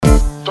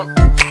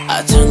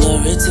I turn the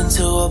Ritz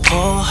into a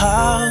pool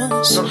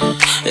house.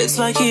 It's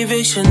like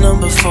eviction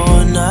number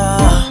 4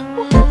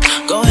 now.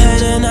 Go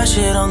ahead and dash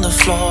it on the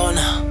floor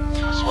now.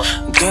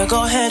 Girl,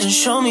 go ahead and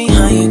show me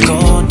how you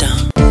go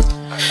down.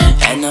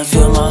 And I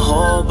feel my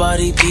whole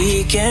body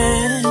peeking.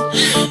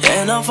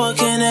 And I'm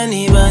fucking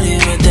anybody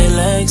with their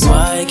legs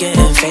wide.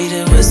 Getting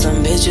faded with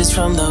some bitches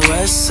from the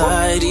west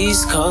side.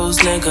 East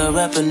Coast, nigga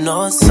rapping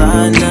north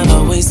side.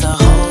 Never waste a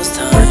host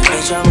time.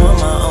 Bitch, I'm on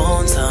my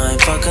own time.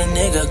 Fuck a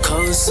nigga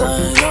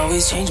cosign.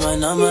 Always change my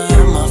number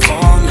and my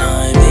phone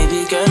line.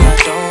 Baby girl, I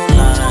don't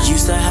lie.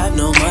 Used to have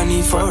no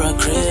money for a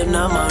crib.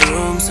 Now my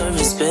room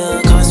service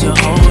bill cost your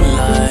whole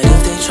life.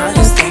 If they try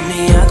to stamp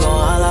me, I go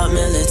all out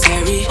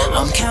military.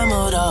 I'm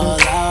camoed all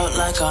out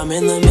like I'm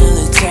in the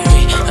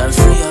military. And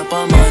free up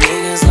all my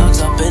niggas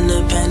locked up in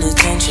the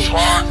penitentiary.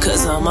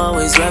 Cause I'm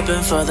always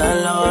reppin' for that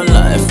low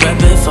life.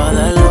 Reppin' for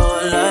that low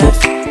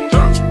life.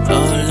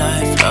 Low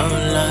life, low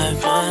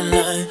life, low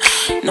life.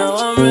 No,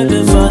 I'm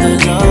reppin' for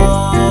that low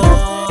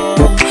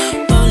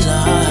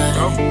life.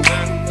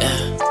 Yeah.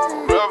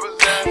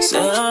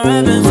 Said I'm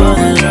reppin' for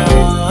that low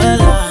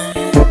life.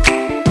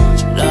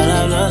 Low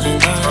life, low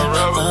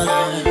life, low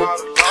life,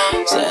 low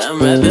life. Said I'm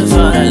reppin'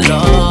 for that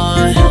low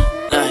life.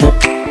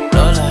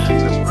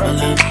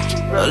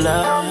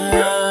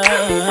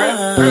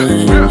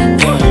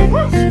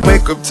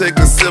 Wake up, take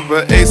a sip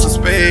of Ace of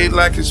Spades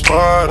like it's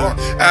Sparta.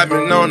 I've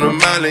been on the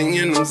mountain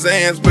in them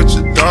Zans with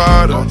your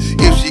daughter.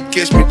 If she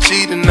catch me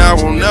cheating, I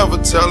won't never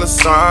tell her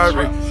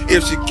sorry.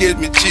 If she catch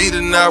me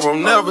cheating, I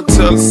won't never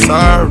tell her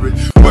sorry.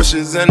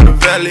 Bushes in the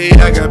valley,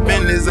 I got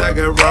Bentleys, I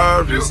got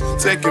Rarries.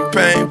 Taking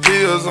pain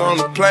pills on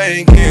the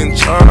plane, getting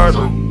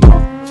chartered.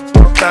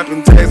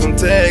 Popping tags on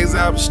tags,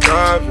 I was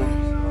starving.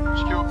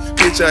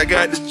 Bitch, I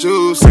got the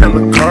juice and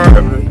the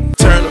carbon.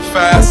 Turn a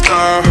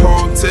 5-star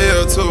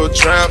hotel to a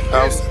trap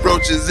house.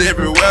 Roaches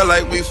everywhere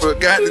like we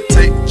forgot to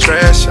take the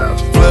trash out.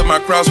 Flood my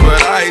cross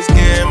with ice,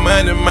 getting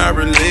money, my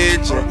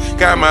religion.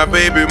 Got my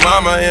baby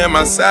mama and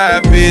my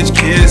side bitch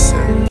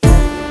kissing.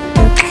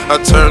 I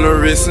turn the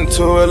wrist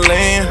into a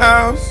lean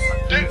house.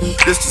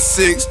 This the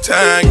 6th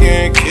time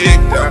getting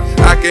kicked out.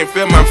 I can't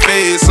feel my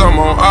face, I'm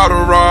on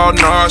auto raw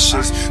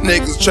nauseous.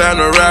 Niggas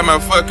tryna ride my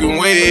fucking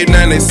wave,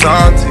 now they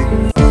salty.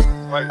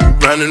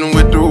 Running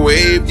with the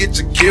wave, get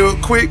you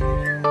killed quick.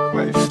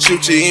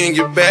 Shoot you in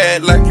your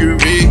bag like you're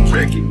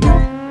Rick.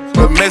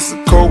 But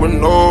Mexico with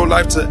no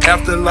life to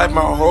afterlife,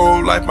 my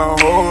whole life, my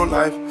whole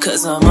life.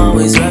 Cause I'm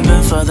always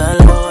rapping for that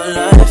low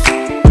life.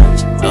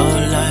 Low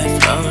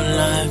life, low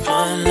life,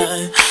 low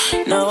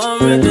life. Now I'm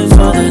rapping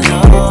for the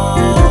low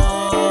life.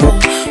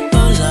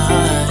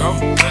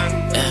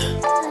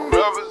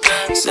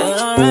 Yeah. Said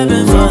I'm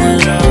rapping for the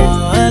low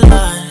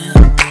life.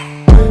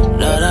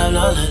 Low life,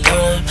 low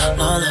life,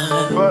 low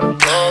life, low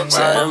life.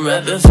 Said I'm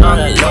rapping for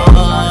the low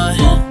life.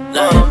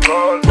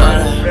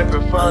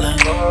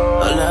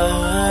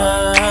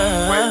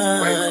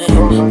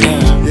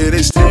 Yeah,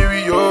 they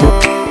stereotyping.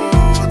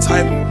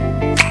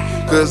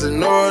 Cause they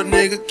know a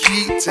nigga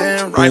keep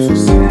 10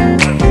 rifles.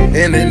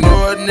 And they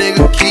know a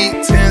nigga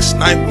keep 10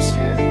 snipers.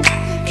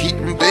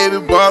 Keeping baby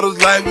bottles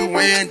like we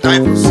wearing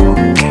diapers.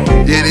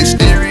 Yeah, they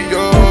stereotyping.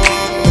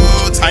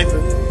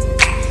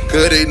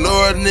 Cause they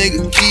know a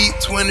nigga keep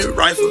 20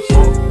 rifles.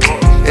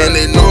 And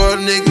they know a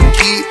nigga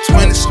keep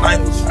 20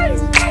 snipers.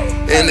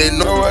 And they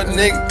know a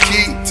nigga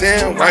keep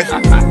 10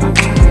 rifles.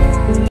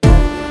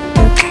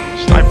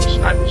 Sniper,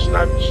 sniper,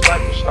 sniper,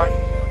 sniper, sniper.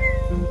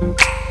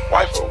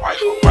 Wifey,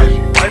 wifey, wifey,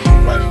 wifey,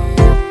 wifey.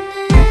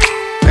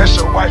 That's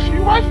your wifey,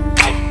 wifey,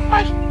 wifey,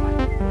 wifey.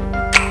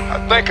 I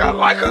think I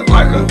like her,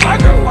 like her,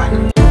 like her, like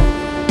her.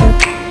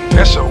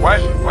 That's your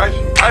wifey,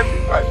 wifey, wifey,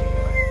 wifey.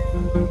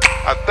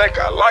 I think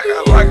I like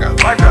her, like her,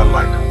 like her,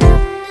 like her.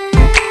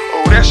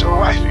 Oh, that's your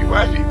wifey,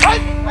 wifey,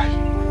 wifey, wifey.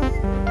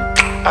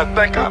 I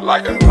think I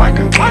like her, like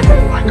her, like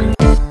her, like her.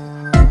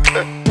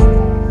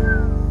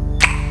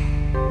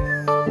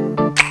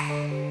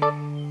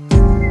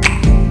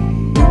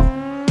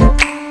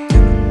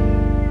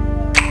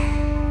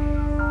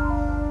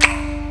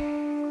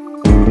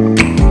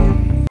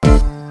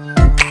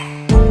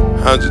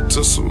 100 to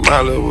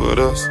Somalia with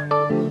us.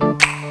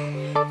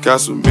 Got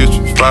some bitch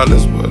from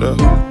Flawless with us.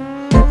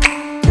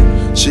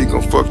 She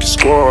gon' fuck your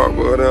squad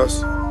with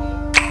us.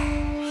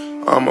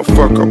 I'ma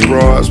fuck her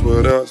bras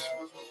with us.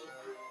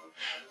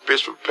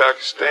 Bitch from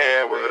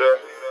Pakistan with us.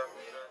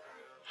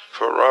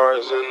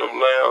 Ferraris in them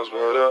lambs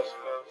with us.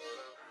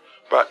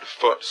 Bout to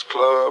fuck this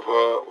club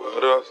up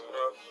with us.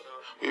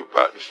 We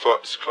bout to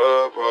fuck this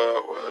club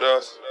up with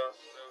us.